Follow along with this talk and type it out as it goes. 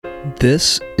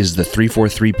This is the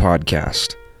 343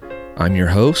 Podcast. I'm your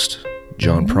host,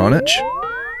 John Pronich.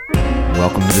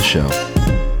 Welcome to the show.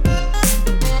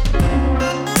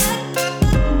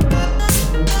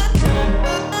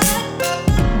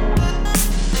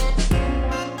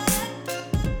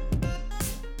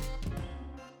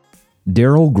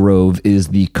 Daryl Grove is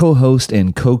the co-host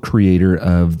and co-creator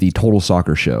of the Total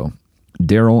Soccer Show.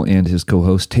 Daryl and his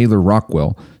co-host Taylor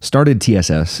Rockwell started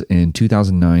TSS in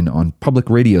 2009 on public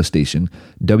radio station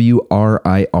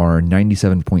WRIR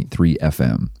 97.3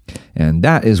 FM. And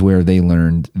that is where they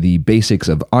learned the basics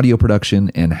of audio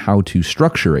production and how to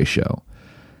structure a show.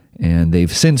 And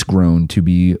they've since grown to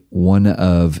be one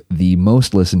of the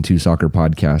most listened to soccer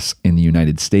podcasts in the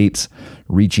United States,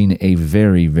 reaching a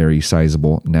very, very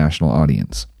sizable national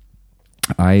audience.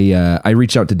 I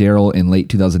reached out to Daryl in late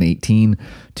 2018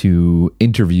 to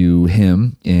interview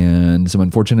him, and some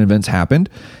unfortunate events happened,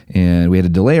 and we had to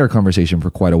delay our conversation for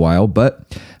quite a while, but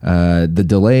the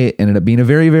delay ended up being a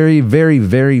very, very, very,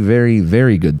 very, very,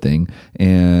 very good thing,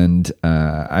 and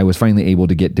I was finally able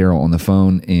to get Daryl on the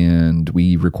phone, and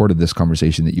we recorded this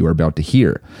conversation that you are about to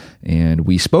hear, and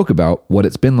we spoke about what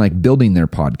it's been like building their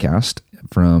podcast,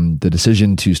 from the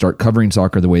decision to start covering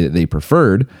soccer the way that they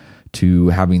preferred, to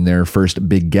having their first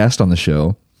big guest on the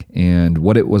show, and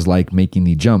what it was like making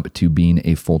the jump to being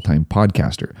a full-time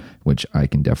podcaster, which I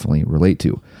can definitely relate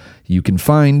to. You can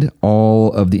find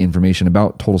all of the information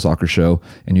about Total Soccer Show,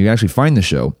 and you can actually find the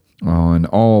show on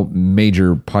all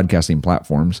major podcasting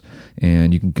platforms,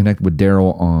 and you can connect with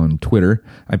Daryl on Twitter.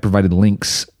 I provided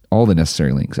links, all the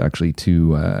necessary links actually,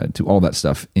 to all that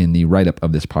stuff in the write-up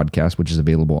of this podcast, which is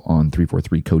available on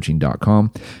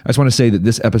 343coaching.com. I just want to say that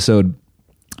this episode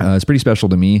it's pretty special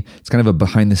to me. It's kind of a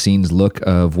behind-the-scenes look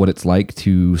of what it's like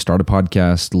to start a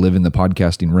podcast, live in the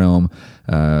podcasting realm,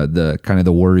 the kind of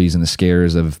the worries and the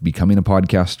scares of becoming a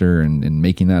podcaster and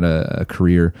making that a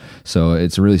career. So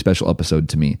it's a really special episode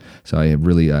to me. So I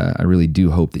really do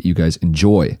hope that you guys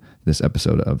enjoy this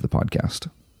episode of the podcast.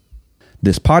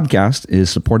 This podcast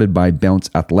is supported by Bounce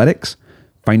Athletics.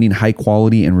 Finding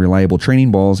high-quality and reliable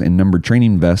training balls and numbered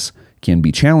training vests can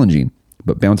be challenging,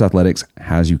 but Bounce Athletics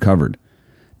has you covered.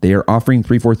 They are offering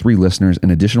 343 listeners an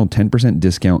additional 10%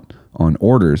 discount on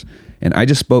orders. And I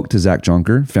just spoke to Zach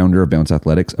Jonker, founder of Bounce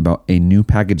Athletics, about a new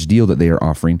package deal that they are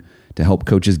offering to help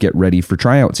coaches get ready for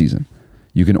tryout season.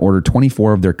 You can order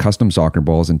 24 of their custom soccer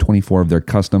balls and 24 of their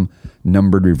custom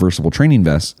numbered reversible training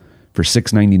vests for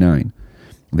 $6.99.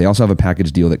 They also have a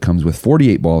package deal that comes with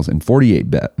 48 balls and 48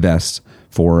 vests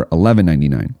for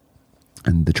 $11.99.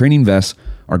 And the training vests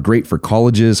are great for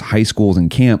colleges, high schools, and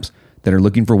camps that are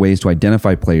looking for ways to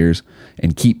identify players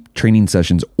and keep training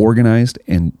sessions organized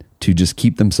and to just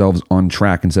keep themselves on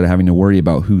track instead of having to worry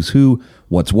about who's who,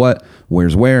 what's what,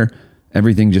 where's where.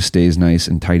 Everything just stays nice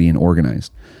and tidy and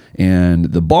organized. And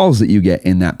the balls that you get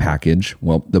in that package,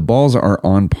 well, the balls are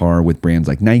on par with brands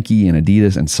like Nike and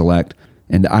Adidas and Select,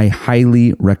 and I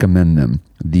highly recommend them.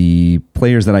 The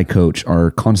players that I coach are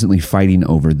constantly fighting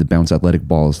over the Bounce Athletic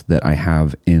balls that I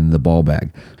have in the ball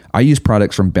bag. I use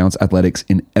products from Bounce Athletics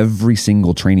in every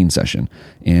single training session,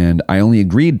 and I only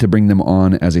agreed to bring them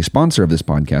on as a sponsor of this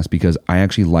podcast because I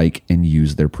actually like and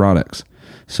use their products.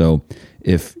 So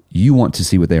if you want to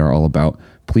see what they are all about,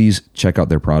 please check out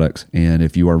their products. And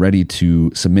if you are ready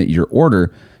to submit your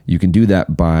order, you can do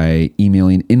that by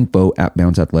emailing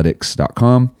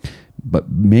info@bounceathletics.com.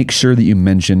 But make sure that you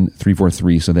mention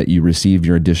 343 so that you receive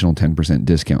your additional 10%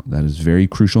 discount. That is a very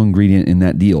crucial ingredient in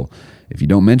that deal. If you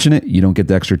don't mention it, you don't get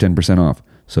the extra 10% off.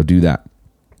 So do that.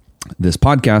 This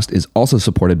podcast is also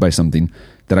supported by something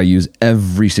that I use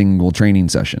every single training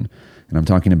session. And I'm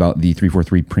talking about the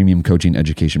 343 Premium Coaching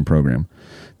Education Program.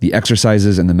 The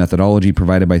exercises and the methodology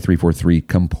provided by 343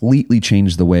 completely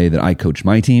changed the way that I coach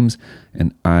my teams,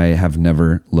 and I have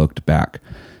never looked back.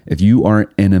 If you are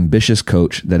an ambitious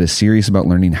coach that is serious about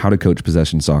learning how to coach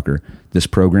possession soccer, this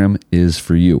program is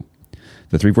for you.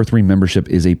 The 343 membership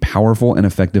is a powerful and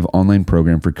effective online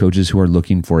program for coaches who are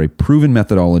looking for a proven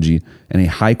methodology and a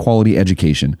high-quality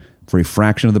education for a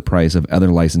fraction of the price of other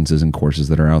licenses and courses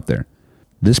that are out there.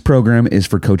 This program is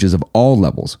for coaches of all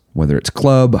levels, whether it's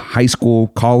club, high school,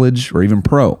 college, or even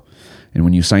pro. And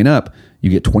when you sign up, you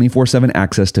get 24/7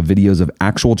 access to videos of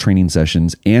actual training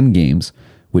sessions and games,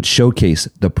 which showcase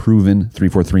the proven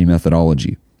 343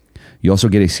 methodology. You also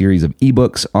get a series of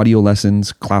ebooks, audio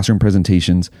lessons, classroom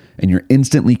presentations, and you're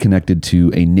instantly connected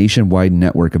to a nationwide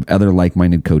network of other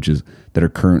like-minded coaches that are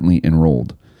currently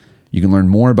enrolled. You can learn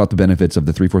more about the benefits of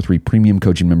the 343 Premium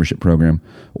Coaching Membership Program,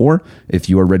 or if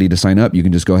you are ready to sign up, you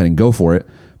can just go ahead and go for it.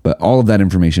 But all of that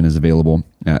information is available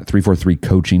at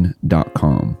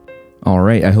 343coaching.com. All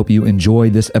right. I hope you enjoy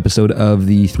this episode of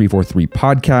the 343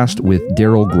 podcast with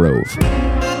Daryl Grove.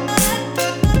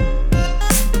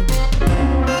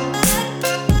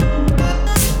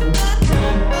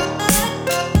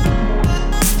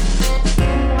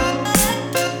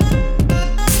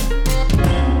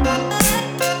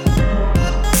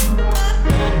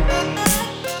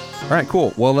 All right,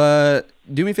 cool. Well,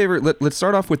 do me a favor. Let's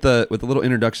start off with a little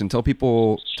introduction. Tell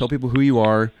people who you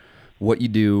are, what you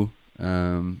do,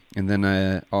 and then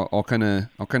I'll kind of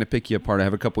pick you apart. I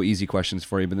have a couple easy questions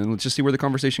for you, but then let's just see where the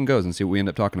conversation goes and see what we end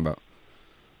up talking about.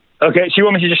 Okay, so you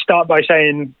want me to just start by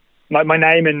saying my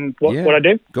name and what I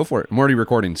do? Go for it. I'm already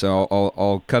recording, so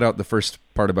I'll cut out the first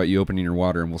part about you opening your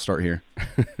water, and we'll start here.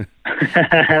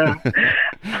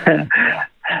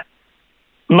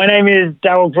 My name is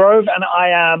Daryl Grove, and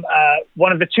I am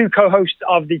one of the two co-hosts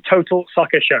of the Total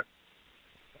Soccer Show.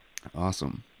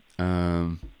 Awesome.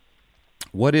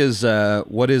 What is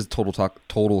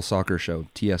Total Soccer Show,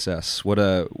 TSS? What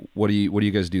do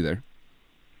you guys do there?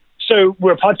 So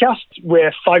we're a podcast.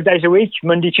 We're 5 days a week: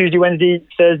 Monday, Tuesday, Wednesday,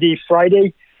 Thursday,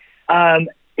 Friday.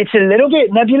 It's a little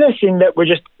bit nebulous in that we're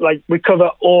just we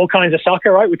cover all kinds of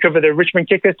soccer, right? We cover the Richmond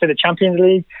Kickers to the Champions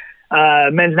League,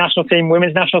 men's national team,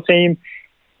 women's national team.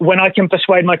 When I can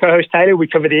persuade my co-host Taylor, we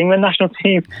cover the England national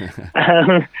team.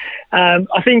 I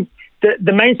think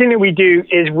the main thing that we do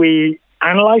is we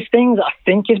analyze things. I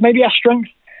think is maybe our strength,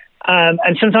 and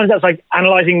sometimes that's like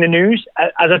analyzing the news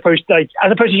as opposed to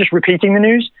just repeating the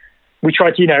news. We try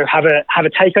to have a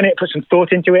take on it, put some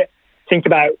thought into it, think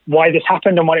about why this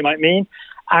happened and what it might mean,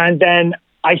 and then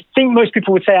I think most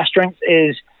people would say our strength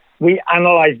is we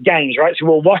analyze games, right? So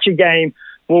we'll watch a game,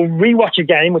 we'll rewatch a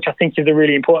game, which I think is the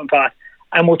really important part.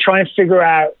 And we'll try and figure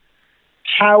out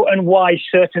how and why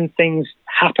certain things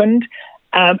happened.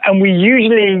 And we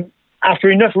usually, after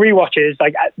enough rewatches,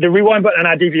 the rewind button on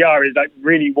our DVR is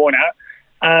really worn out.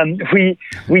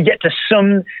 We get to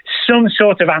some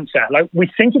sort of answer. We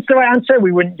think it's the right answer.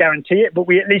 We wouldn't guarantee it, but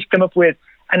we at least come up with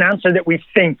an answer that we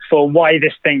think for why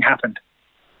this thing happened.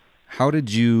 How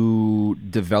did you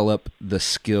develop the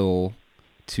skill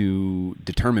to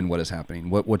determine what is happening?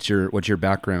 What's your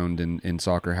background in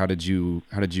soccer? How did you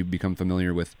become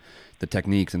familiar with the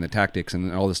techniques and the tactics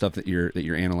and all the stuff that you're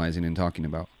analyzing and talking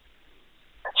about?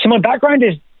 So my background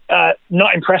is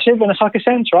not impressive in a soccer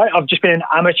sense, right? I've just been an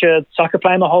amateur soccer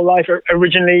player my whole life,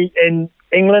 originally in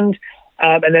England,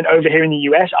 and then over here in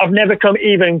the US. I've never come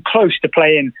even close to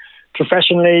playing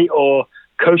professionally or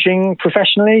coaching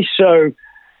professionally. So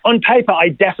on paper, I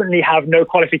definitely have no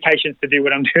qualifications to do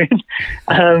what I'm doing.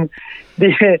 Honestly,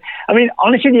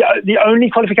 the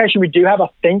only qualification we do have, I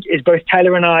think, is both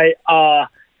Taylor and I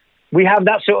we have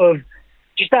that sort of,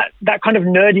 just that kind of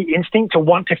nerdy instinct to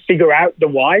want to figure out the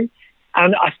why.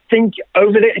 And I think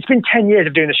it's been 10 years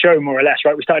of doing the show, more or less,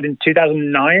 right? We started in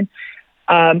 2009.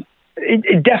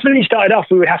 It definitely started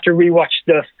off, we would have to rewatch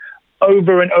stuff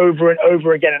over and over and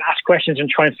over again and ask questions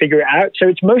and try and figure it out. So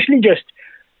it's mostly just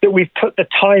that we've put the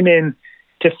time in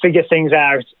to figure things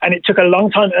out. And it took a long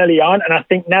time early on. And I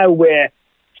think now we're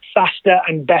faster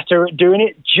and better at doing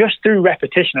it just through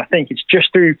repetition. I think it's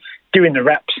just through doing the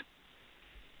reps.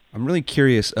 I'm really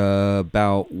curious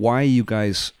about why you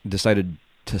guys decided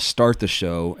to start the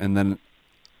show. And then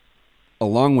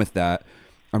along with that,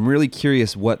 I'm really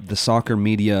curious what the soccer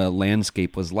media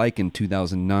landscape was like in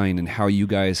 2009 and how you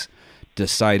guys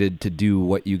decided to do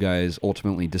what you guys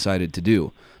ultimately decided to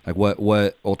do. What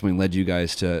ultimately led you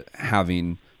guys to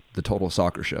having the Total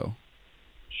Soccer Show?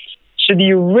 So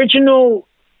the original,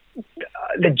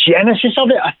 the genesis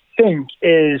of it, I think,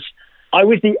 is I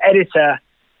was the editor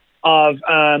of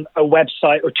a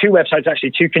website, or two websites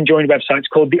actually, two conjoined websites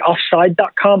called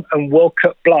theoffside.com and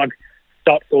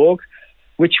worldcupblog.org,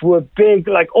 which were big,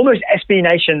 almost SB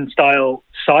Nation style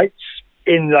sites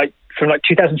in from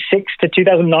 2006 to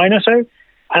 2009 or so.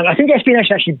 And I think SB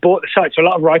Nation actually bought the site. So a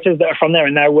lot of writers that are from there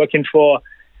are now working for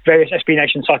various SB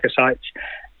Nation soccer sites.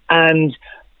 And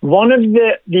one of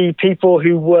the people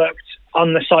who worked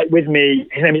on the site with me,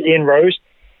 his name is Ian Rose,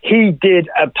 he did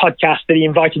a podcast that he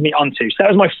invited me onto. So that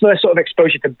was my first sort of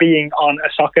exposure to being on a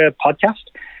soccer podcast.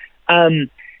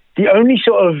 The only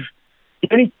shows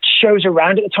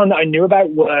around at the time that I knew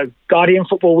about were Guardian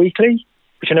Football Weekly,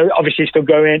 which I know obviously is still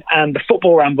going, and the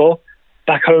Football Ramble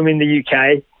back home in the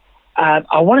UK.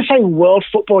 I want to say World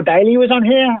Football Daily was on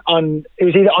here. It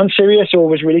was either on Sirius or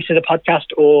was released as a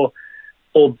podcast or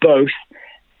both.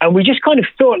 And we just kind of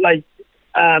thought I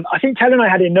think Taylor and I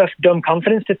had enough dumb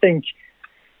confidence to think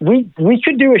we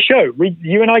could do a show.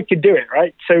 You and I could do it,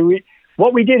 right? So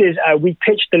what we did is we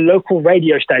pitched the local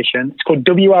radio station. It's called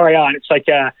WRAR, and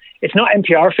it's not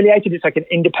NPR affiliated. It's like an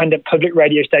independent public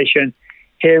radio station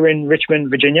here in Richmond,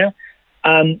 Virginia.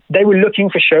 They were looking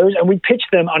for shows, and we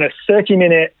pitched them on a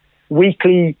 30-minute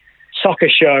weekly soccer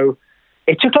show.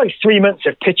 It took like 3 months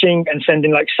of pitching and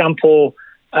sending like sample.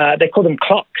 They call them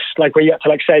clocks, like where you had to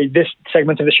like say this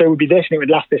segment of the show would be this, and it would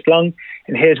last this long,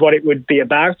 and here's what it would be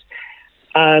about.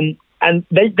 And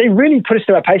they really put us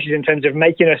through our paces in terms of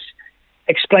making us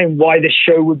explain why this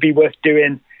show would be worth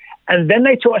doing. And then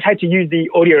they taught us how to use the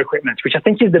audio equipment, which I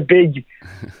think is the big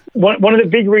one of the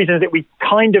big reasons that we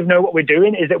kind of know what we're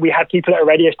doing, is that we had people at a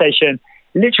radio station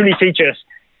literally teach us,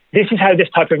 this is how this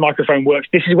type of microphone works.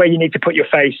 This is where you need to put your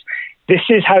face. This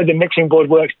is how the mixing board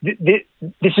works. This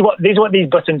is what these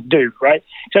buttons do, right?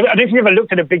 So I don't know if you've ever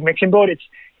looked at a big mixing board.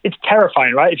 It's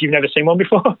terrifying, right? If you've never seen one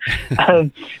before.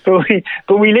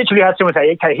 But we literally had someone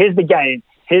say, okay, here's the gain.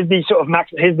 Here's the sort of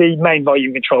max. Here's the main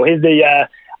volume control. Here's the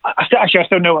I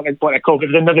still know what they're called, but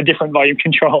there's another different volume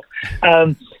control.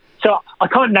 So I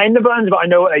can't name the buttons, but I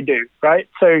know what they do, right?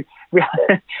 So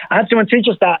I had someone teach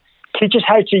us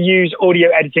how to use audio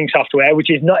editing software, which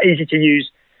is not easy to use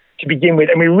to begin with.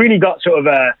 And we really got sort of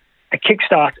a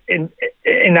kickstart in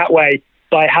that way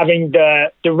by having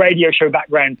the radio show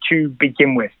background to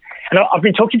begin with. And I've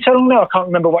been talking so long now, I can't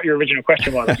remember what your original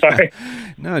question was. I'm sorry.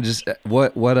 No, just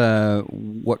what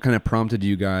kind of prompted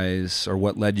you guys, or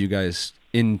what led you guys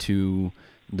into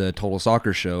the Total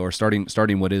Soccer Show, or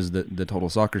starting what is the Total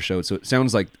Soccer Show? So it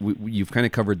sounds like you've kind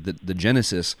of covered the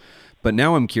genesis, but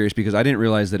now I'm curious because I didn't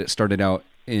realize that it started out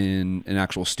in an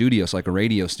actual studio, so like a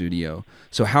radio studio.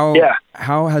 So how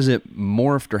has it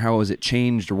morphed, or how has it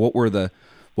changed, or what were the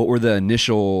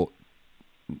initial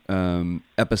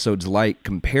episodes like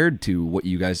compared to what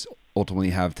you guys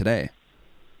ultimately have today?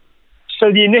 So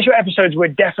the initial episodes were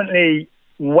definitely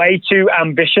way too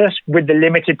ambitious with the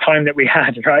limited time that we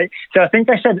had, right? So I think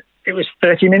I said it was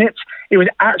 30 minutes. It was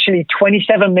actually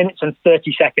 27 minutes and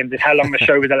 30 seconds is how long the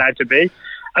show was allowed to be.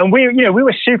 And we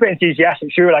were super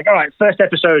enthusiastic. So we were like, all right, first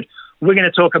episode, we're going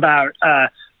to talk about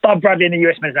Bob Bradley in the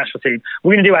US men's national team.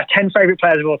 We're going to do our 10 favorite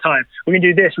players of all time. We're going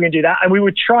to do this, we're going to do that. And we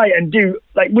would try and do,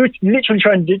 like, we were literally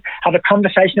trying to have a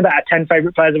conversation about our 10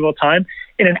 favorite players of all time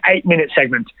in an 8-minute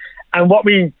segment. And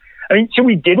so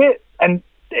we did it. And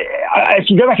if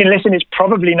you go back and listen, it's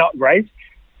probably not great.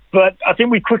 But I think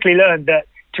we quickly learned that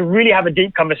to really have a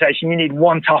deep conversation, you need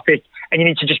one topic and you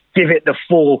need to just give it the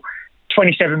full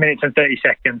 27 minutes and 30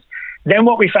 seconds. Then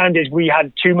what we found is we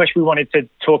had too much we wanted to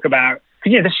talk about.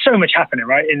 Because there's so much happening,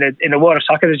 right? In the world of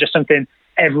soccer, there's just something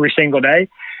every single day.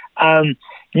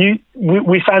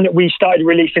 We found that we started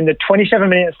releasing the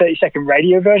 27-minute and 30-second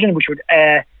radio version, which would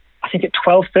air, I think, at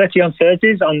 12:30 on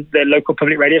Thursdays on the local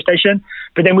public radio station.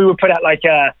 But then we would put out like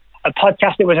a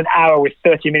podcast that was an hour with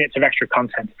 30 minutes of extra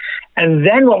content. And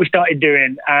then what we started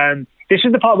doing, this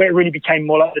is the part where it really became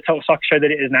more like the Total Soccer Show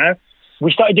that it is now.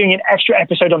 We started doing an extra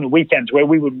episode on the weekends where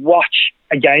we would watch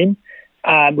a game.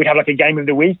 We'd have like a game of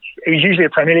the week. It was usually a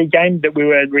Premier League game that we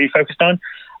were really focused on.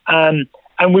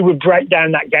 And we would break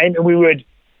down that game, and we would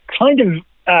kind of,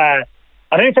 I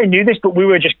don't know if they knew this, but we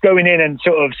were just going in and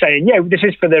sort of saying, yeah, this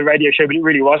is for the radio show, but it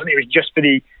really wasn't. It was just for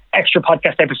the extra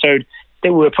podcast episode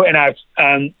that we were putting out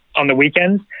on the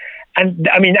weekends. And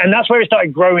that's where it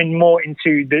started growing more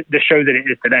into the show that it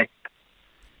is today.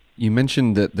 You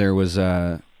mentioned that there was,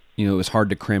 it was hard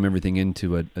to cram everything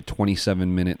into a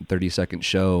 27-minute, 30-second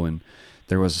show, and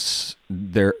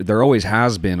there always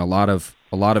has been a lot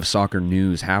of soccer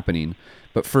news happening,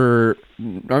 but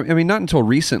not until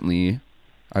recently,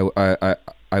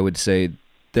 I would say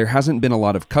there hasn't been a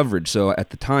lot of coverage. So at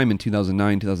the time in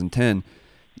 2009, 2010,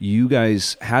 you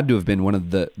guys had to have been one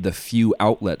of the few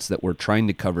outlets that were trying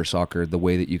to cover soccer the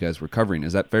way that you guys were covering.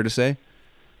 Is that fair to say?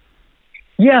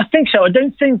 Yeah, I think so. I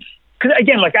don't think, because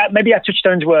again, like maybe our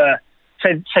touchstones were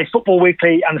say Football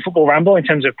Weekly and the Football Ramble in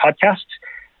terms of podcasts.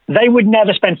 They would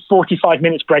never spend 45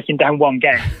 minutes breaking down one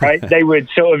game, right? They would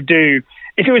sort of do,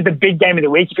 if it was the big game of the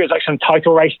week, if it was like some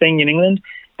title race thing in England,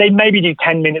 they'd maybe do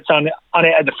 10 minutes on it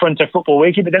at the front of Football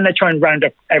Weekly, but then they try and round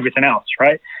up everything else,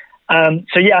 right?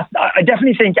 So yeah, I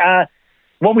definitely think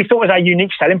what we thought was our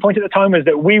unique selling point at the time was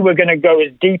that we were going to go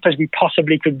as deep as we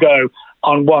possibly could go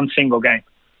on one single game.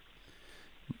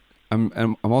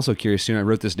 I'm also curious, I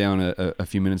wrote this down a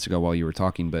few minutes ago while you were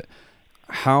talking, but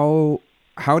how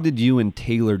did you and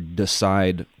Taylor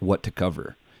decide what to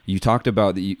cover? You talked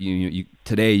about that you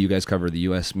today you guys cover the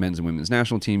U.S. men's and women's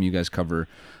national team. You guys cover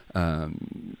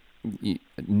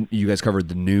you guys covered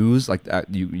the news, like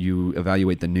you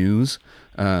evaluate the news.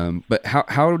 But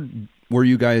how were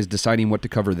you guys deciding what to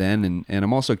cover then? And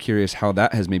I'm also curious how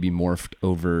that has maybe morphed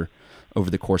over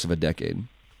the course of a decade.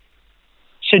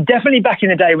 So definitely back in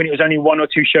the day when it was only one or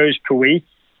two shows per week,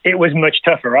 it was much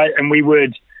tougher, right? And we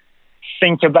would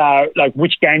think about like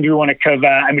which game do we want to cover,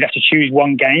 and we'd have to choose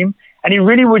one game. And it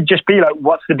really would just be like,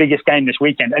 what's the biggest game this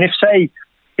weekend? And if, say,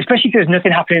 especially because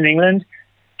nothing happened in England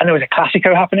and there was a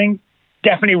Clásico happening,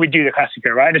 definitely we'd do the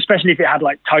Clásico, right? And especially if it had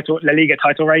like La Liga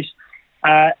title race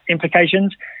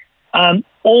implications.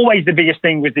 Always the biggest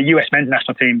thing was the US men's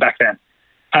national team back then.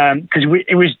 Because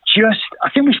it was just,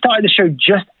 I think we started the show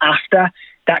just after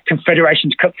that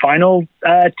Confederations Cup final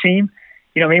team,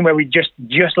 you know what I mean, where we just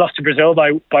lost to Brazil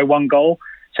by one goal.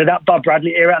 So that Bob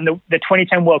Bradley era, and the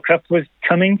 2010 World Cup was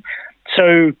coming.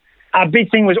 So our big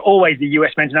thing was always the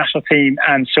US men's national team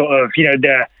and sort of, you know,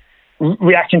 the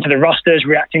reacting to the rosters,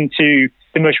 reacting to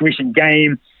the most recent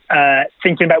game,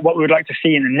 thinking about what we would like to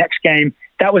see in the next game.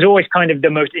 That was always kind of the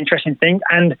most interesting thing.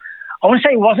 And I want to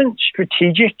say it wasn't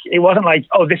strategic. It wasn't like,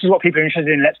 oh, this is what people are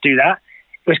interested in, let's do that.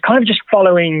 It was kind of just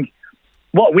following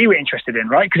what we were interested in,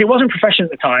 right? Because it wasn't professional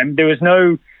at the time. There was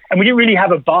no, and we didn't really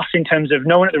have a boss in terms of,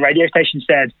 no one at the radio station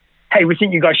said, hey, we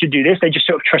think you guys should do this. They just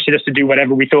sort of trusted us to do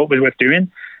whatever we thought was worth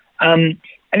doing. And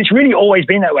it's really always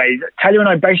been that way. Taylor and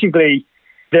I basically,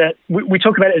 we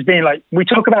talk about it as being like, we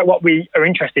talk about what we are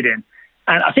interested in.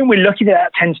 And I think we're lucky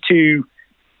that tends to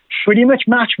pretty much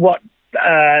match what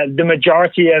the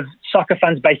majority of soccer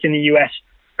fans based in the US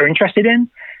are interested in.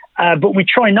 But we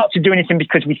try not to do anything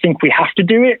because we think we have to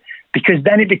do it, because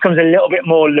then it becomes a little bit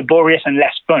more laborious and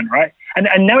less fun, right?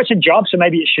 And now it's a job, so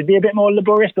maybe it should be a bit more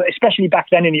laborious, but especially back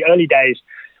then in the early days,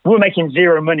 we were making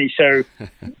zero money. So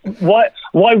why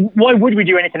would we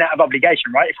do anything out of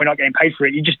obligation, right? If we're not getting paid for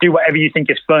it, you just do whatever you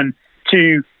think is fun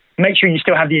to make sure you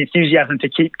still have the enthusiasm to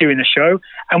keep doing the show.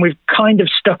 And we've kind of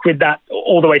stuck with that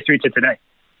all the way through to today.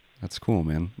 That's cool,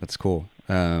 man. That's cool.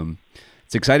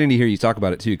 It's exciting to hear you talk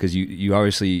about it too, because you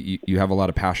obviously you have a lot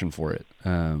of passion for it.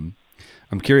 I'm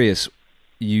curious.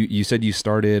 You said you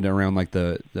started around like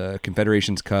the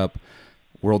Confederations Cup,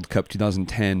 World Cup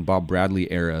 2010, Bob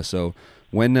Bradley era. So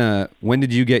when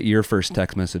did you get your first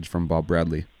text message from Bob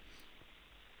Bradley?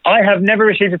 I have never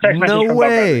received a text message from Bob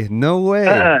Bradley. No way.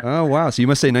 Oh, wow. So you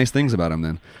must say nice things about him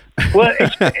then. Well,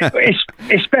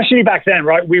 especially back then,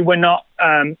 right? We were not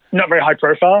very high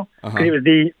profile because it was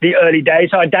the early days.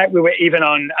 So I doubt we were even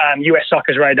on US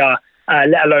Soccer's radar,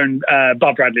 let alone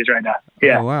Bob Bradley's radar.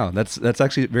 Yeah. Oh, wow. That's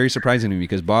actually very surprising to me,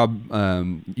 because Bob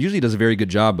usually does a very good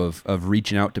job of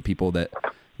reaching out to people that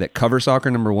cover soccer,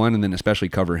 number one, and then especially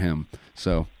cover him.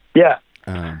 So yeah,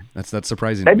 that's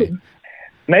surprising to me.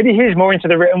 Maybe he's more into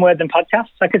the written word than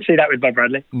podcasts. I could see that with Bob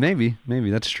Bradley. Maybe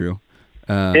that's true.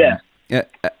 Yeah.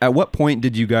 At what point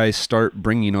did you guys start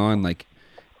bringing on like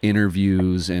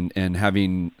interviews and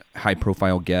having high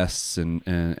profile guests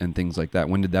and things like that?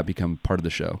 When did that become part of the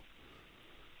show?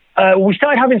 We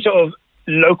started having sort of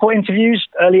local interviews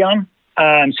early on.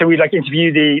 So we'd like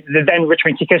interview the then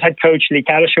Richmond Kickers head coach, Lee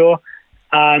Cowlishaw.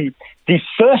 The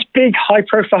first big high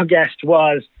profile guest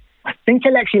was, I think,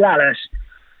 Alexi Lalas,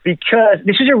 because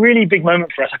this was a really big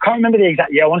moment for us. I can't remember the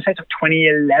exact year. I want to say it's like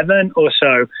 2011 or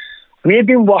so. We had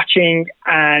been watching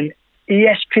an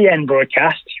ESPN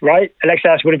broadcast, right? Alexi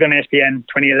Lalas would have been on ESPN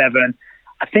 2011.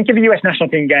 I think of a US national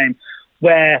team game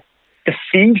where the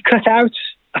feed cut out.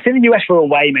 I think the US were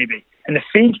away maybe. And the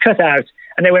feed cut out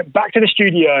and they went back to the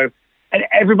studio and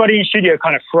everybody in studio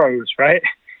kind of froze, right?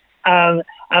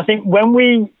 I think when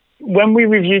we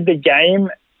reviewed the game,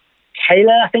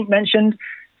 Taylor, I think, mentioned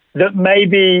that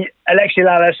maybe Alexi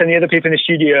Lalas and the other people in the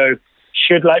studio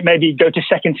should like maybe go to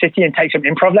Second City and take some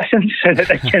improv lessons so that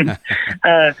they can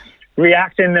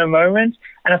react in the moment.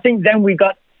 And I think then we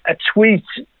got a tweet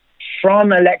from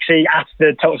Alexi at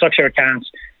the Total Soccer Show account,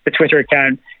 the Twitter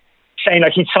account, saying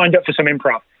like he'd signed up for some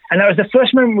improv. And that was the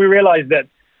first moment we realized that,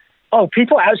 oh,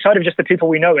 people outside of just the people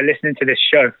we know are listening to this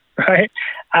show, right?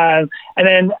 And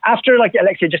then after like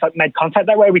Alexi just like made contact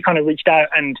that way, we kind of reached out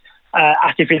and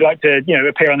asked if he'd like to, you know,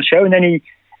 appear on the show, and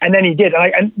then he did.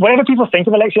 And whatever people think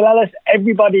of Alexi Lalas,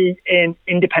 everybody in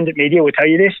independent media will tell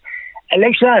you this.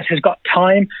 Alexi Lalas has got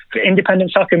time for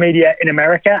independent soccer media in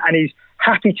America, and he's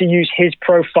happy to use his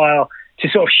profile to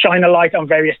sort of shine a light on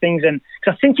various things. And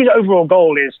because I think his overall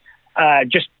goal is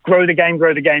just grow the game,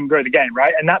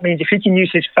 right? And that means if he can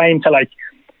use his fame to like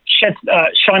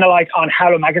shine a light on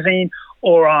Howler Magazine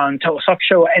or on Total Soccer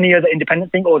Show or any other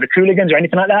independent thing or the Cooligans or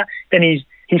anything like that, then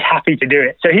he's happy to do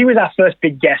it. So he was our first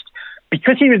big guest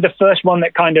because he was the first one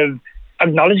that kind of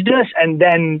acknowledged us and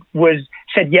then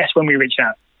said yes when we reached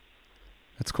out.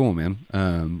 That's cool, man.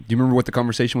 Do you remember what the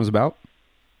conversation was about?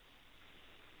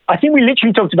 I think we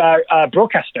literally talked about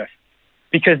broadcast stuff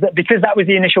because that was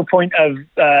the initial point of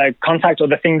contact or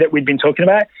the thing that we'd been talking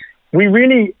about. We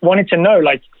really wanted to know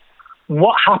like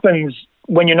what happens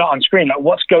when you're not on screen, like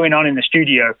what's going on in the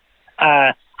studio.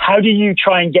 how do you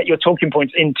try and get your talking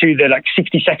points into the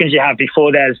 60 seconds you have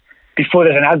before there's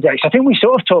an ad break? So I think we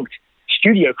sort of talked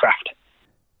studio craft.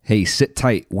 Hey, sit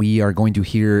tight. We are going to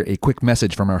hear a quick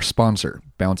message from our sponsor,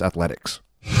 Bounce Athletics.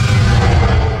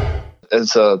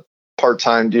 As a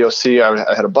part-time DOC,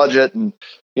 I had a budget, and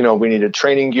we needed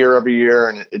training gear every year,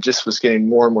 and it just was getting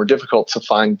more and more difficult to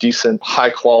find decent,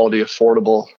 high-quality,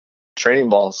 affordable training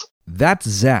balls. That's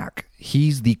Zach.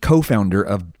 He's the co-founder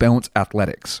of Bounce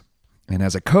Athletics. And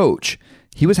as a coach,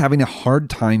 he was having a hard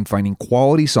time finding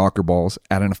quality soccer balls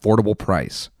at an affordable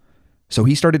price. So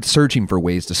he started searching for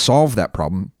ways to solve that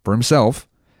problem for himself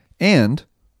and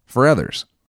for others.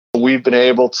 We've been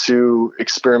able to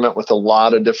experiment with a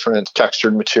lot of different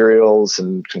textured materials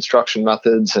and construction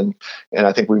methods, and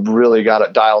I think we've really got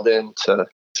it dialed in to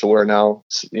where now,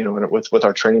 with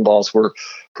our training balls, we're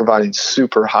providing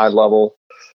super high level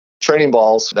training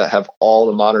balls that have all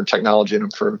the modern technology in them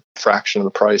for a fraction of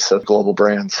the price of global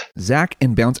brands. Zach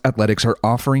and Bounce Athletics are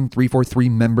offering 343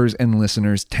 members and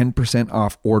listeners 10%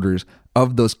 off orders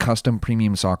of those custom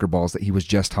premium soccer balls that he was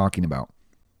just talking about.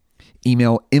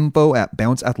 Email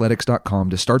info@bounceathletics.com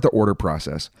to start the order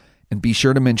process, and be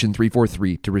sure to mention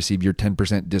 343 to receive your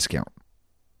 10% discount.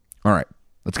 All right,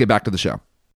 let's get back to the show.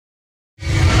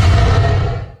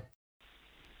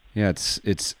 Yeah,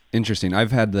 it's interesting.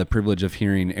 I've had the privilege of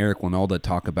hearing Eric Wynalda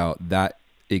talk about that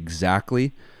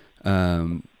exactly,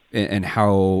 and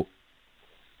how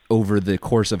over the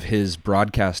course of his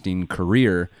broadcasting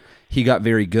career, he got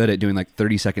very good at doing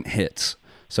 30-second hits.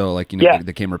 So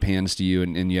the camera pans to you,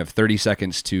 and you have 30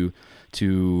 seconds to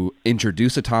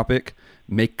introduce a topic,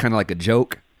 make kind of like a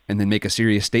joke, and then make a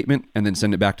serious statement, and then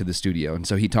send it back to the studio. And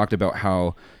so he talked about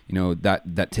how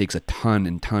that takes a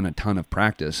ton of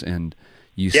practice, and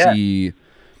you see,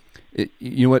 this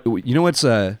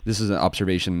is an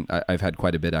observation I've had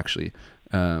quite a bit actually,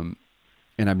 and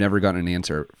I've never gotten an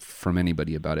answer from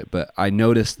anybody about it. But I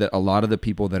noticed that a lot of the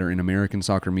people that are in American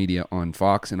soccer media on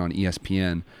Fox and on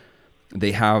ESPN,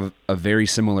 they have a very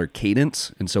similar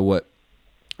cadence, and so what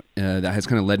that has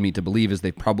kind of led me to believe is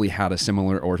they probably had a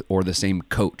similar or the same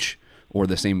coach or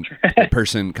the same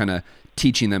person kind of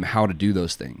teaching them how to do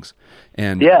those things.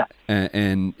 And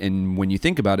and when you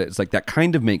think about it, it's that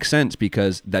kind of makes sense,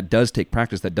 because that does take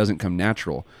practice. That doesn't come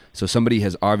natural. So somebody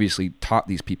has obviously taught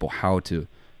these people how to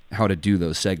do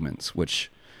those segments,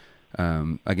 which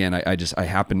again, I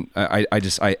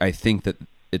think that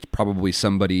it's probably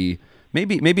somebody.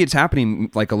 Maybe it's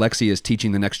happening like Alexi is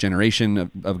teaching the next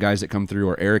generation of guys that come through,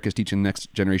 or Eric is teaching the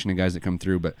next generation of guys that come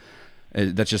through. But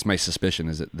that's just my suspicion,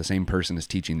 is that the same person is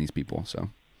teaching these people. So,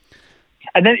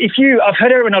 and then I've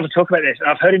heard Eric Wynalda talk about this, and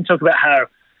I've heard him talk about how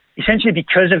essentially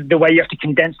because of the way you have to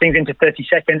condense things into 30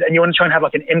 seconds, and you want to try and have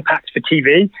an impact for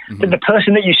TV, that the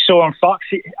person that you saw on Fox,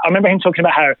 I remember him talking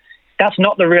about how that's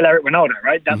not the real Eric Wynalda,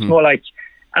 right? That's more like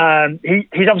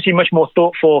he's obviously much more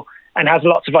thoughtful and has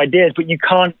lots of ideas, but you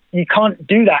can't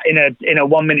do that in a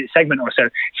 1 minute segment or so.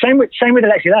 Same with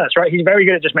Alexi Lalas, right? He's very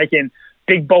good at just making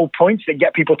big bold points that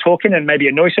get people talking and maybe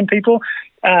annoy some people.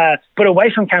 But away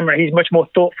from camera, he's much more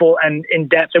thoughtful and in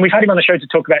depth. And we've had him on the show to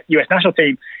talk about US national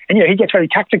team, and he gets very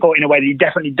tactical in a way that he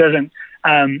definitely doesn't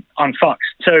on Fox.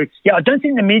 So I don't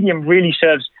think the medium really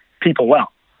serves people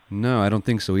well. No, I don't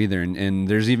think so either. And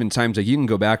there's even times you can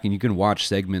go back and you can watch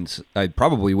segments,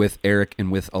 probably with Eric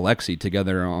and with Alexi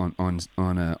together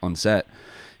on set,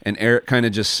 and Eric kind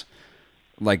of just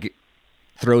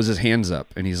throws his hands up,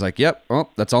 and he's like, "Yep,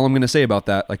 well, that's all I'm going to say about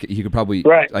that." He could probably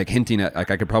hinting at I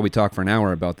could probably talk for an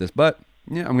hour about this, but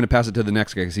I'm going to pass it to the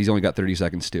next guy because he's only got 30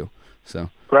 seconds too. So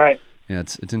yeah,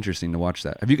 it's interesting to watch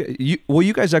that. Have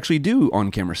you guys actually do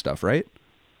on camera stuff, right?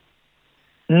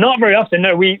 Not very often.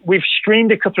 No, we've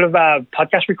streamed a couple of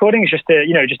podcast recordings just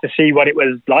to see what it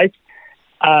was like.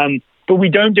 But we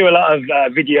don't do a lot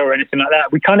of video or anything like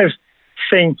that. We kind of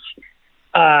think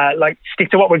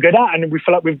stick to what we're good at, and we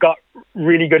feel like we've got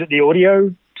really good at the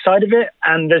audio side of it,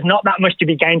 and there's not that much to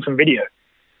be gained from video,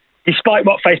 despite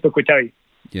what Facebook would tell you.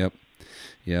 Yep.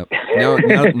 Now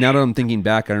that I'm thinking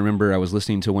back, I remember I was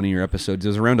listening to one of your episodes. It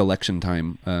was around election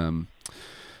time.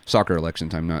 Soccer election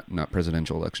time, not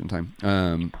presidential election time.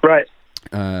 Right.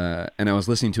 And I was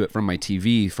listening to it from my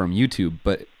TV from YouTube,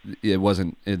 but there was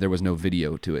no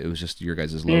video to it. It was just your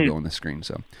guys' logo on the screen.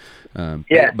 So,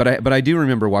 But I do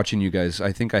remember watching you guys.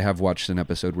 I think I have watched an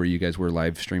episode where you guys were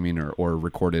live streaming or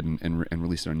recorded and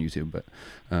released it on YouTube. But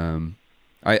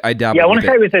I dabbled. Yeah, I want to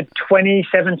say it was a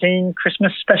 2017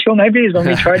 Christmas special. Maybe is when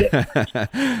we tried it.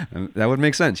 That would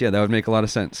make sense. Yeah, that would make a lot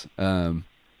of sense.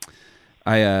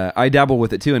 I dabble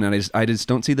with it too, and I just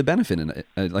don't see the benefit in it.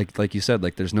 Like you said,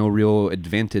 there's no real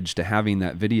advantage to having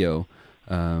that video.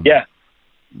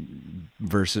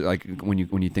 versus like when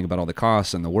you think about all the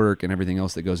costs and the work and everything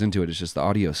else that goes into it, it's just the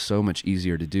audio is so much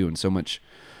easier to do and so much,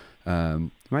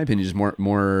 in my opinion, just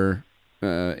more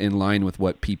in line with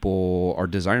what people are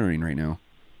desiring right now.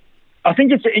 I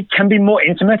think it can be more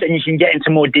intimate and you can get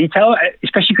into more detail,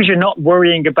 especially because you're not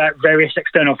worrying about various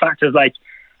external factors like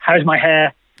how's my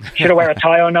hair, should I wear a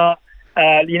tie or not,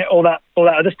 all that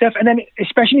other stuff. And then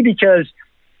especially because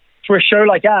for a show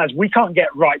like ours, we can't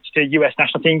get rights to US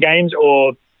national team games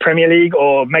or Premier League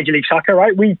or Major League Soccer,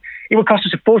 right? It would cost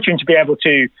us a fortune to be able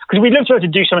to, because we'd love to be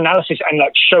able to do some analysis and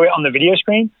like show it on the video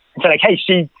screen and say like, hey,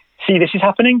 see this is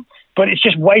happening, but it's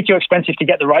just way too expensive to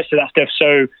get the rights to that stuff.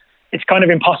 So it's kind of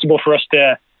impossible for us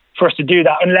to do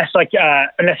that unless a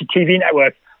TV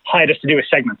network hired us to do a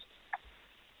segment.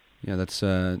 Yeah,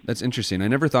 that's interesting. I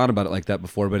never thought about it like that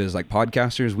before, but as like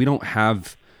podcasters, we don't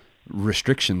have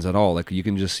restrictions at all. Like you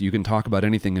can talk about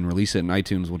anything and release it, and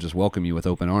iTunes will just welcome you with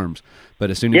open arms. But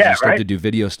as soon as you start to do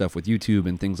video stuff with YouTube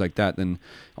and things like that, then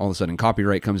all of a sudden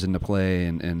copyright comes into play,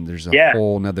 and there's a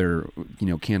whole nother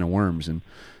can of worms. And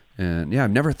yeah,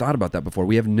 I've never thought about that before.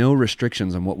 We have no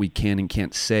restrictions on what we can and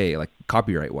can't say, like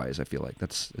copyright wise. I feel like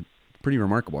that's pretty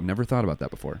remarkable. I've never thought about that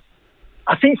before.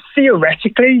 I think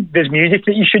theoretically there's music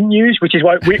that you shouldn't use, which is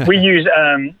why we use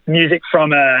music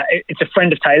from it's a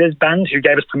friend of Taylor's band who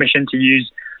gave us permission to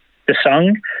use the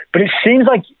song. But it seems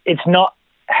like it's not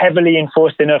heavily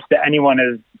enforced enough that anyone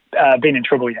has been in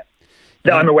trouble yet,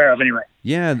 that I'm aware of anyway.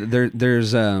 Yeah,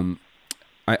 there's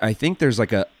I think there's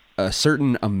like a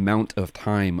certain amount of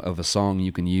time of a song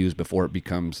you can use before it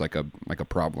becomes like a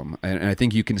problem. And I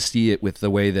think you can see it with the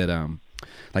way that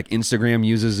like Instagram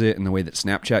uses it and the way that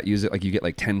Snapchat uses it. Like you get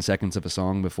like 10 seconds of a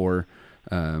song before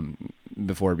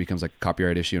it becomes like a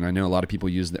copyright issue. And I know a lot of people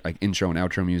use like intro and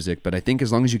outro music, but I think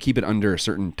as long as you keep it under a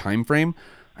certain time frame,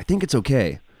 I think it's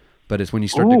okay. But it's when you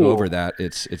start to go over that,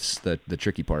 it's the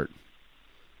tricky part.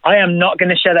 I am not going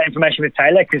to share that information with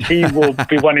Taylor because he will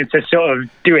be wanting to sort of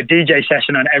do a DJ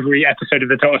session on every episode of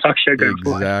the Total Soccer Show going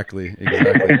forward. Exactly.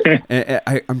 And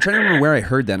I'm trying to remember where I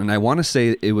heard that, and I want to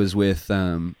say it was with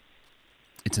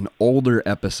it's an older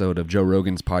episode of Joe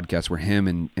Rogan's podcast where him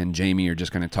and Jamie are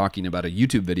just kind of talking about a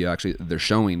YouTube video actually they're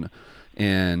showing,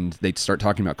 and they start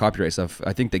talking about copyright stuff.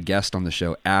 I think the guest on the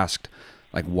show asked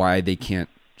like why they can't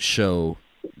show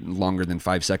longer than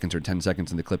 5 seconds or 10 seconds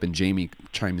in the clip, and Jamie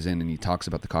chimes in and he talks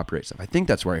about the copyright stuff. I think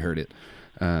that's where I heard it,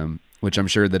 which I'm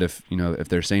sure that if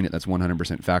they're saying it, that's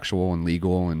 100% factual and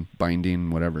legal and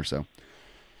binding, whatever. So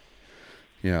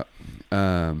yeah.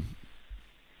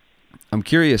 I'm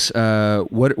curious,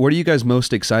 what are you guys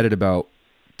most excited about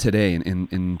today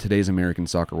in today's American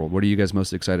soccer world? What are you guys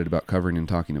most excited about covering and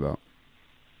talking about?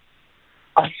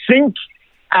 I think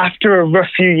after a rough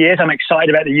few years, I'm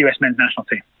excited about the US men's national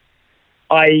team.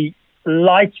 I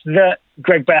like that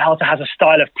Greg Berhalter has a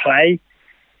style of play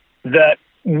that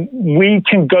we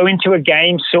can go into a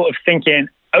game sort of thinking,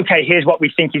 okay, here's what we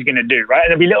think he's going to do, right? And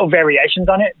there'll be little variations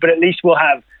on it, but at least we'll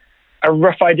have a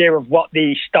rough idea of what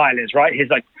the style is, right? His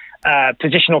like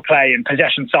positional play and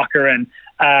possession soccer and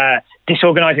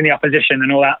disorganizing the opposition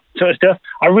and all that sort of stuff.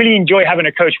 I really enjoy having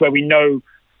a coach where we know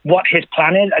what his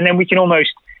plan is, and then we can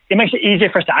it makes it easier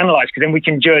for us to analyze because then we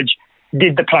can judge,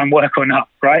 did the plan work or not,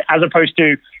 right? As opposed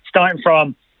to starting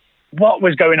from what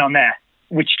was going on there,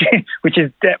 which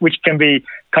can be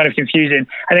kind of confusing,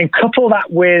 and then couple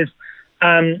that with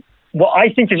what I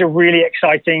think is a really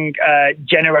exciting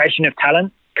generation of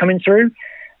talent coming through,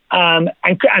 and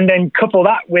then couple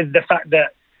that with the fact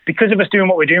that because of us doing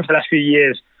what we're doing for the last few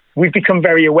years, we've become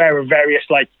very aware of various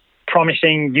like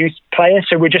promising youth players.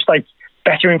 So we're just like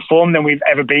better informed than we've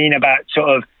ever been about sort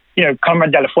of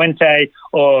Conrad De La Fuente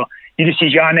or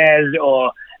Ulysses Yanez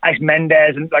or Alex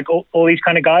Mendez and like all these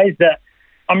kind of guys that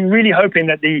I'm really hoping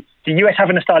that the US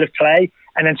having a style of play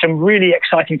and then some really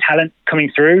exciting talent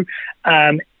coming through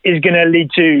is going to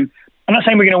lead to, I'm not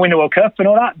saying we're going to win the World Cup and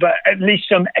all that, but at least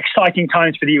some exciting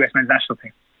times for the US men's national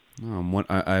team.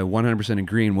 I 100%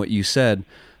 agree in what you said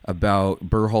about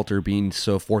Berhalter being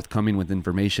so forthcoming with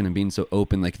information and being so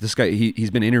open. Like this guy,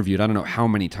 he's been interviewed I don't know how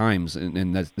many times,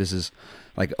 and this is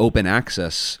like open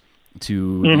access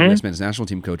to the U.S. men's national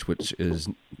team coach, which is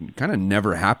kind of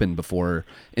never happened before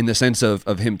in the sense of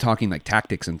him talking like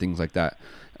tactics and things like that.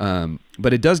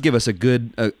 But it does give us a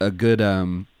good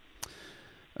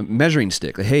measuring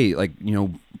stick. Like, hey,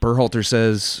 Berhalter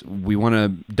says we want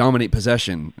to dominate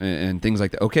possession and things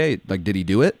like that. Okay, like did he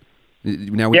do it?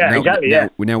 Now we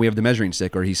have the measuring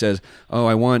stick. Or he says, oh,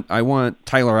 I want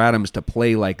Tyler Adams to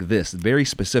play like this. Very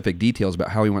specific details about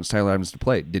how he wants Tyler Adams to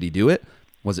play. Did he do it?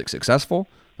 Was it successful?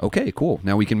 okay, cool.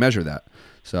 Now we can measure that.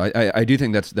 So I do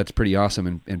think that's pretty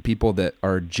awesome. And people that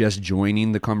are just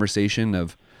joining the conversation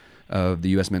of the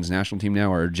U.S. men's national team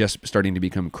now, are just starting to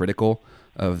become critical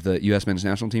of the U.S. men's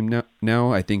national team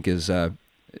now, I think this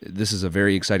is a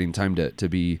very exciting time to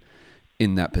be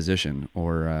in that position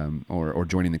or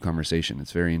joining the conversation.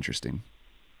 It's very interesting.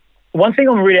 One thing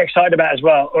I'm really excited about as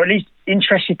well, or at least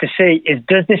interested to see, is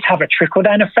does this have a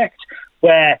trickle-down effect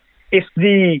where if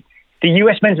the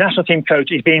U.S. men's national team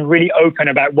coach is being really open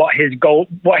about what his sort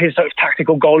of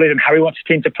tactical goal is and how he wants his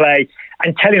team to play,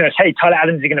 and telling us, hey, Tyler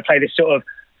Adams is going to play this sort of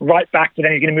right back, but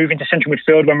then he's going to move into central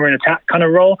midfield when we're in attack kind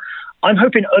of role. I'm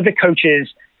hoping other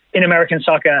coaches in American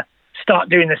soccer start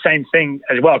doing the same thing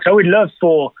as well. Because I would love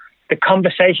for the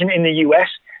conversation in the US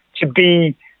to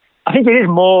be, I think it is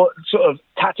more sort of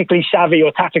tactically savvy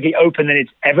or tactically open than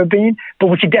it's ever been, but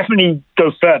we could definitely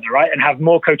go further, right? And have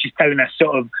more coaches telling us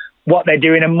sort of what they're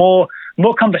doing, and more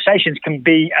conversations can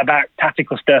be about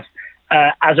tactical stuff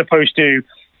as opposed to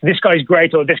this guy's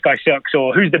great or this guy sucks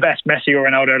or who's the best, Messi or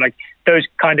Ronaldo, like those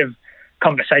kind of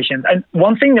conversations. And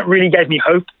one thing that really gave me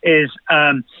hope is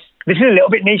this is a little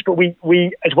bit niche, but we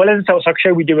as well as the Total Soccer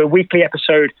Show, we do a weekly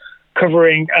episode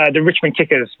covering the Richmond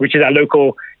Kickers, which is our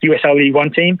local USL League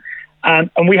One team. And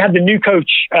we had the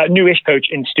newish coach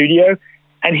in studio,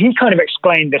 and he kind of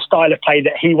explained the style of play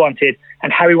that he wanted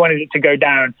and how he wanted it to go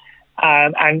down.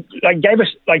 And like gave us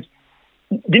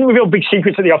didn't reveal big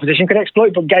secrets that the opposition could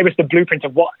exploit, but gave us the blueprint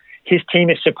of what his team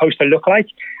is supposed to look like.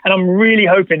 And I'm really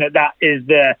hoping that's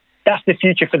the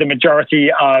future for the majority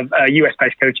of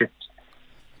US-based coaches.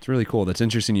 It's really cool. That's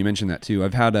interesting you mentioned that too.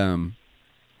 I've had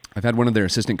one of their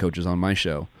assistant coaches on my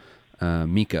show,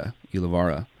 Mika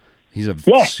Ilavara. He's a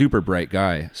super bright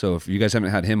guy. So if you guys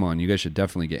haven't had him on, you guys should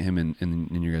definitely get him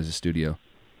in your guys' studio.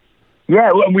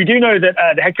 Yeah, well, we do know that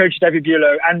the head coach, David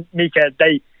Bulow, and Mika,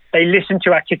 they listen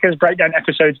to our Kickers breakdown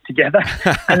episodes together,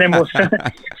 and then will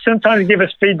sometimes give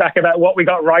us feedback about what we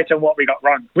got right and what we got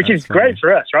wrong, which is great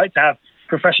for us, right? To have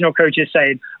professional coaches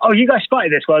saying, oh, you guys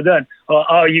spotted this, well done. Or,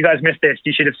 oh, you guys missed this,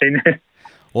 you should have seen this.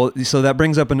 Well, so that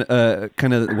brings up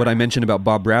kind of what I mentioned about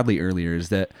Bob Bradley earlier, is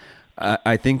that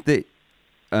I think that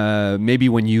maybe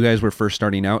when you guys were first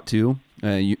starting out too,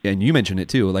 and you mentioned it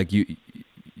too, like you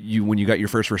when you got your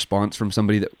first response from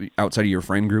somebody that outside of your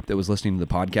friend group that was listening to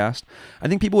the podcast, I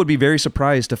think people would be very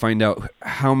surprised to find out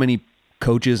how many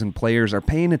coaches and players are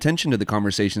paying attention to the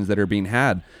conversations that are being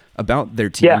had about their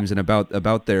teams and about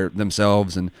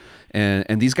themselves,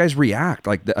 and these guys react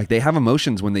like they have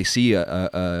emotions when they see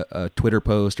a Twitter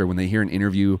post or when they hear an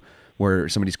interview where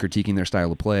somebody's critiquing their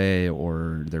style of play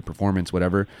or their performance,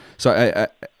 whatever. So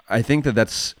I think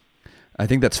that's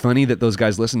funny that those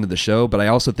guys listen to the show, but I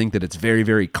also think that it's very,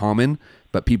 very common,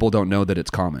 but people don't know that it's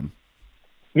common.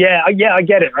 Yeah, I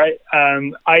get it, right?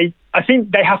 I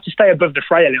think they have to stay above the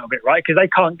fray a little bit, right? Because they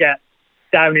can't get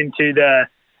down into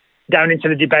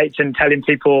the debates and telling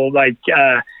people like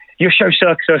your show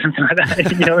sucks or something like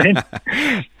that. You know what I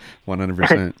mean?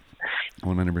 100%.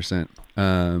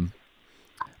 100%.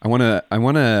 I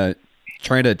want to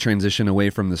try to transition away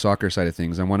from the soccer side of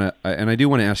things. I do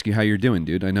want to ask you how you're doing,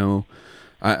 dude. I know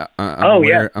I'm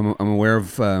aware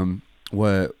of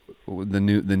what the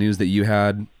news that you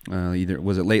had. Either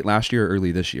was it late last year or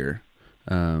early this year?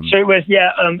 So it was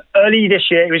early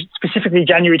this year. It was specifically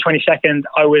January 22nd.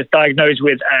 I was diagnosed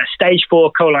with stage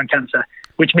 4 colon cancer,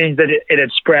 which means that it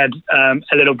had spread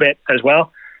a little bit as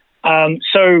well.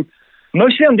 So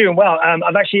mostly I'm doing well.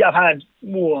 I've had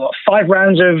 5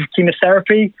 rounds of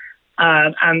chemotherapy,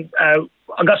 and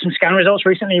I got some scan results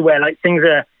recently where like things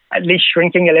are at least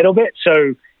shrinking a little bit.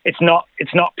 So it's not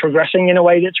progressing in a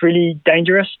way that's really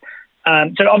dangerous.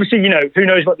 So obviously, who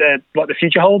knows what the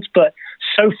future holds, but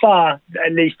so far,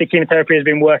 at least the chemotherapy has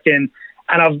been working,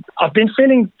 and I've been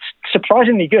feeling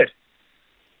surprisingly good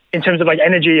in terms of like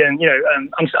energy, and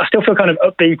I still feel kind of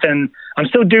upbeat, and I'm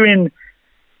still doing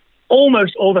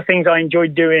almost all the things I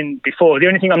enjoyed doing before. The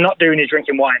only thing I'm not doing is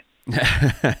drinking wine.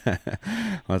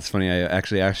 Well, that's funny. I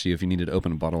actually asked you if you needed to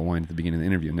open a bottle of wine at the beginning of the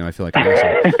interview. Now I feel like I'm also...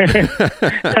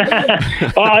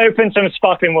 Well, I opened some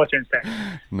sparkling water instead.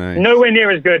 Nice. Nowhere near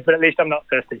as good, but at least I'm not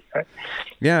thirsty. Right?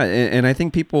 Yeah, and I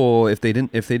think people, if they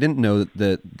didn't know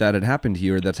that had happened to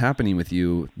you or that's happening with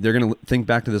you, they're gonna think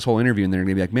back to this whole interview and they're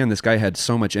gonna be like, man, this guy had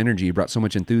so much energy, brought so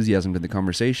much enthusiasm to the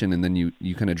conversation, and then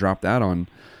you kind of drop that on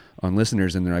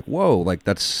listeners, and they're like, whoa, like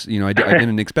that's, I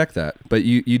didn't expect that. But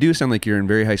you do sound like you're in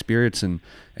very high spirits, and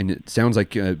it sounds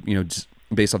like, just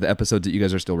based off the episodes that you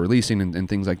guys are still releasing and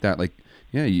things like that, like,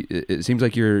 yeah, it seems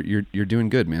like you're doing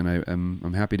good, man.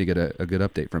 I'm happy to get a good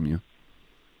update from you.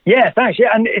 Yeah, thanks. Yeah,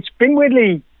 and it's been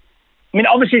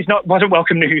obviously wasn't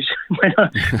welcome news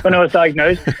when I was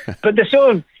diagnosed, but the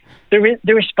sort of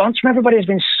the response from everybody has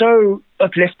been so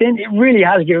uplifting. It really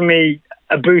has given me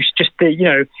a boost just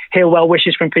to, hear well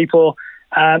wishes from people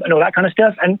and all that kind of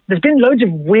stuff. And there's been loads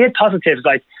of weird positives.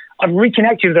 Like, I've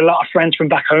reconnected with a lot of friends from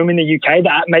back home in the UK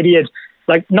that maybe had,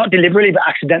 like, not deliberately, but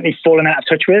accidentally fallen out of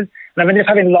touch with. And I've ended up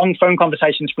having long phone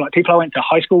conversations from, like, people I went to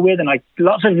high school with, and, like,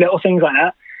 lots of little things like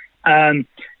that.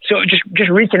 So just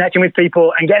reconnecting with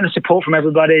people and getting the support from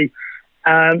everybody.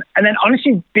 And then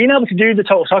honestly, being able to do the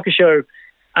Total Soccer Show,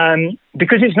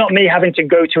 because it's not me having to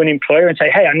go to an employer and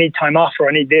say, hey, I need time off, or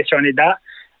I need this, or I need that.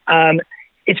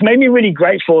 It's made me really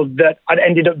grateful that I'd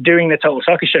ended up doing the Total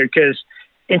Soccer Show, because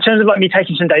in terms of, like, me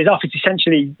taking some days off, it's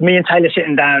essentially me and Taylor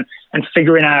sitting down and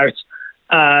figuring out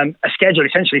a schedule,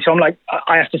 essentially. So I'm like,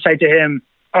 I have to say to him,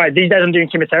 all right, these days I'm doing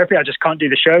chemotherapy, I just can't do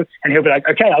the show. And he'll be like,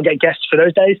 okay, I'll get guests for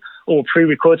those days, or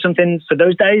pre-record something for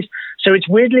those days. So it's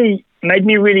weirdly made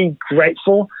me really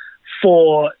grateful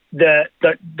for the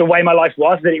way my life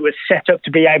was, that it was set up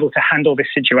to be able to handle this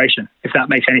situation, if that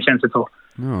makes any sense at all.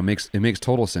 No, it makes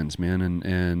total sense, man.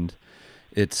 And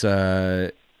it's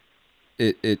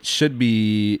it should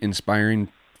be inspiring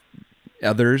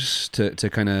others to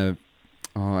kind of,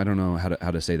 I don't know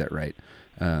how to say that right.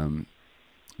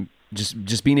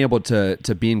 Just being able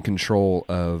to be in control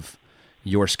of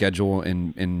your schedule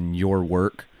and your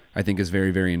work, I think, is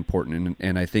very, very important.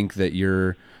 And I think that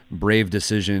your brave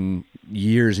decision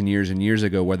years and years and years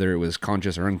ago, whether it was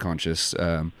conscious or unconscious,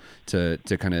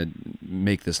 to kind of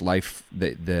make this life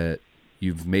that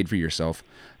you've made for yourself,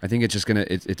 I think it's just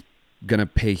it's gonna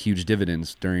pay huge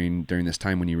dividends during this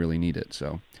time when you really need it.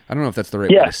 So I don't know if that's the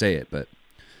right way to say it, but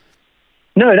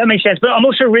no, that makes sense. But I'm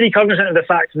also really cognizant of the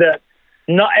fact that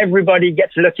not everybody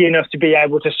gets lucky enough to be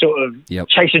able to sort of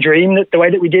chase a dream the way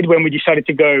that we did when we decided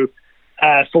to go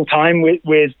full time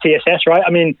with TSS, right? I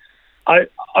mean, I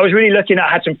was really lucky that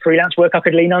I had some freelance work I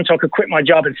could lean on, so I could quit my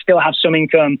job and still have some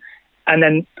income, and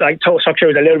then, like, Total Soccer Show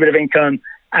was a little bit of income,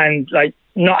 and, like,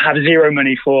 not have zero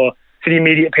money for the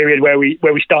immediate period where we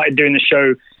started doing the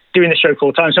show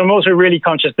full time. So I'm also really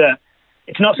conscious that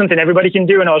it's not something everybody can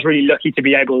do, and I was really lucky to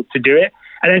be able to do it.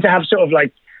 And then to have sort of,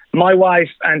 like, my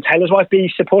wife and Taylor's wife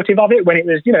be supportive of it when it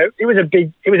was, it was a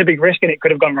big risk and it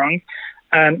could have gone wrong.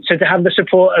 So to have the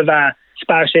support of our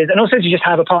spouses, and also to just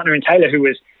have a partner in Taylor who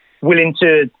was willing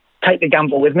to take the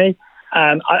gamble with me,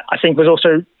 I think was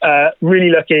also really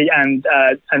lucky and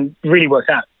really worked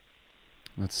out.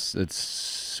 It's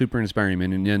super inspiring,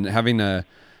 man. And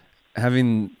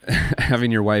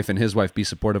having your wife and his wife be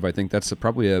supportive, I think that's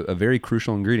probably a very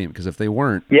crucial ingredient, because if they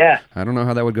weren't, I don't know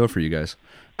how that would go for you guys.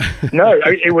 No,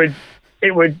 it would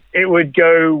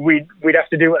go. We'd have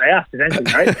to do what they asked,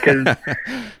 essentially, right? Because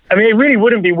I mean, it really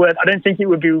wouldn't be worth. I don't think it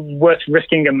would be worth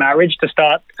risking a marriage to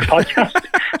start a podcast.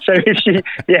 So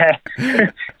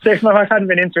if my wife hadn't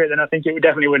been into it, then I think it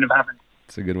definitely wouldn't have happened.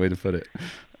 That's a good way to put it.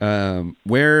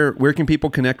 Where can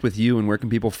people connect with you, and where can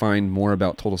people find more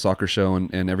about Total Soccer Show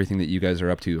and everything that you guys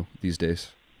are up to these days?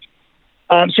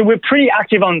 So we're pretty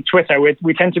active on Twitter.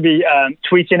 We tend to be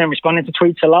tweeting and responding to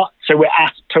tweets a lot. So we're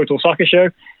at Total Soccer Show.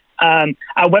 Our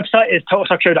website is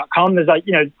totalsoccershow.com. There's, like,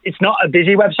 it's not a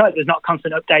busy website. There's not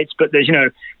constant updates, but there's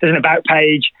an about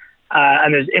page,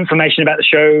 and there's information about the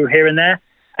show here and there.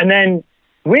 And then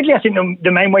weirdly, I think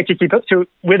the main way to keep up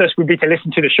with us would be to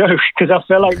listen to the show, because I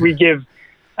feel like we give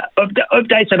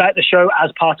updates about the show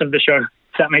as part of the show,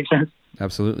 if that makes sense.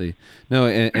 Absolutely. No,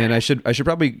 and I should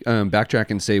probably backtrack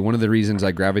and say one of the reasons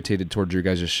I gravitated towards your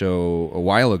guys' show a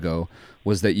while ago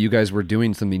was that you guys were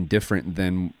doing something different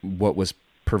than what was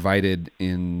provided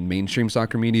in mainstream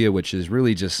soccer media, which is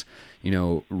really just,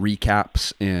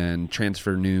 recaps and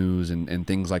transfer news and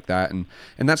things like that. And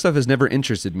that stuff has never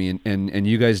interested me. And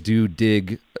you guys do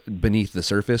dig beneath the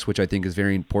surface, which I think is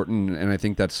very important. And I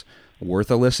think that's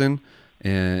worth a listen.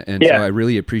 And so I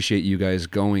really appreciate you guys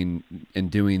going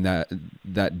and doing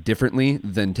that differently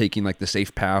than taking, like, the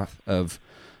safe path of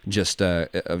just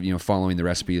following the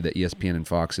recipe that ESPN and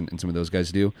Fox and some of those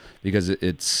guys do, because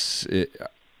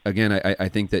again, I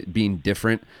think that being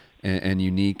different and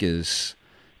unique is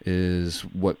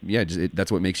what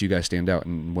that's what makes you guys stand out,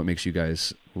 and what makes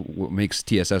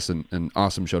TSS an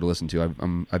awesome show to listen to.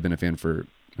 I've been a fan for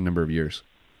a number of years.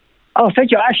 Oh,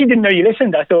 thank you. I actually didn't know you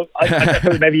listened. I thought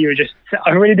maybe you were just.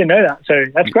 I really didn't know that. So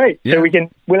that's great. Yeah. So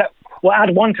we'll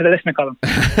add one to the listener column.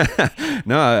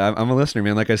 No, I'm a listener,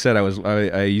 man. Like I said,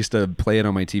 I used to play it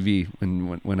on my TV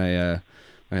when I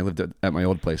lived at my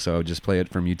old place. So I would just play it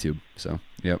from YouTube. So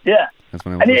yep. Yeah. That's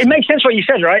when I was. And it makes sense what you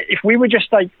said, right? If we were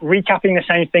just, like, recapping the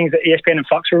same things that ESPN and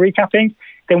Fox were recapping,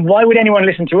 then why would anyone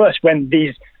listen to us when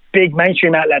these big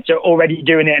mainstream outlets are already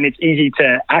doing it and it's easy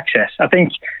to access? I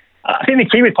think the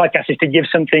key with podcasts is to give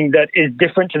something that is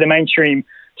different to the mainstream,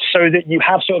 so that you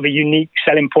have sort of a unique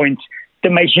selling point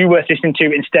that makes you worth listening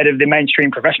to instead of the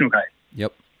mainstream professional guy.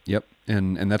 Yep.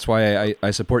 And that's why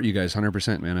I support you guys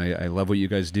 100%, man. I love what you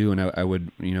guys do. And I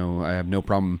would, I have no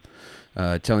problem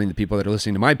telling the people that are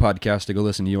listening to my podcast to go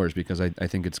listen to yours, because I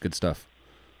think it's good stuff.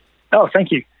 Oh,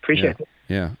 thank you. Appreciate it.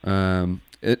 Yeah.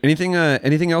 Anything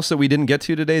else that we didn't get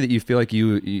to today that you feel like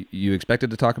you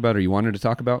expected to talk about or you wanted to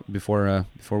talk about before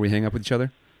we hang up with each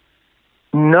other?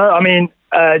 No, I mean,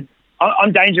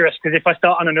 I'm dangerous, because if I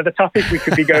start on another topic, we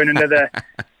could be going another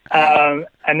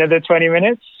 20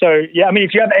 minutes. So yeah, I mean,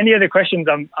 if you have any other questions,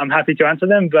 I'm happy to answer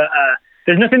them, but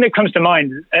there's nothing that comes to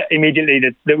mind immediately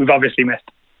that we've obviously missed.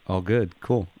 All good.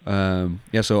 Cool.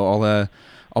 So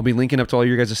I'll be linking up to all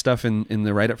your guys' stuff in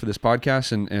the write-up for this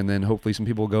podcast, and then hopefully some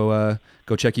people go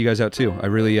check you guys out too. I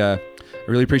really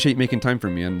appreciate you making time for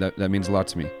me, and that means a lot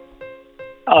to me.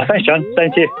 Oh, thanks, John.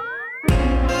 Thank you.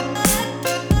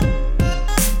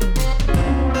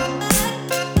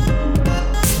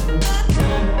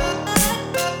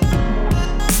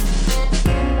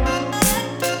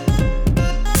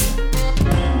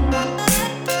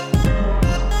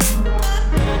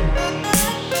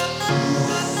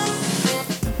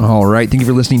 All right. Thank you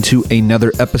for listening to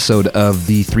another episode of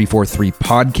the 343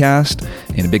 podcast.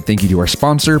 And a big thank you to our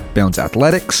sponsor, Bounce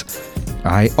Athletics.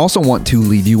 I also want to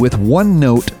leave you with one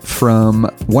note from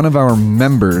one of our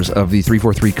members of the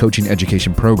 343 Coaching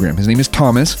Education Program. His name is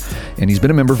Thomas, and he's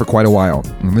been a member for quite a while.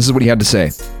 And this is what he had to say.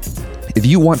 If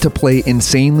you want to play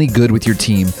insanely good with your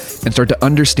team and start to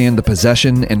understand the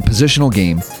possession and positional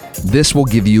game, this will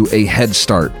give you a head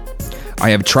start. I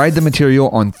have tried the material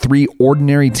on 3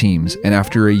 ordinary teams, and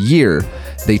after a year,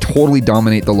 they totally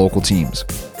dominate the local teams.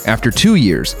 After 2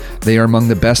 years, they are among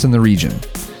the best in the region.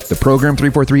 The program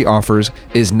 343 offers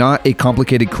is not a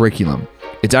complicated curriculum.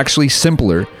 It's actually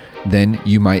simpler than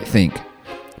you might think.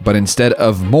 But instead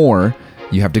of more,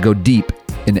 you have to go deep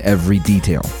in every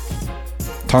detail.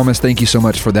 Thomas, thank you so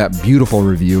much for that beautiful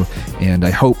review, and I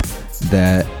hope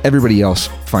that everybody else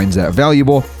finds that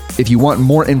valuable. If you want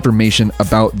more information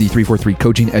about the 343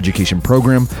 Coaching Education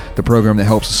Program, the program that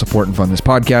helps support and fund this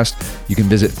podcast, you can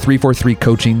visit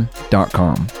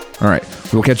 343coaching.com. All right,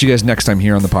 we will catch you guys next time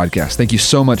here on the podcast. Thank you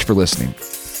so much for listening.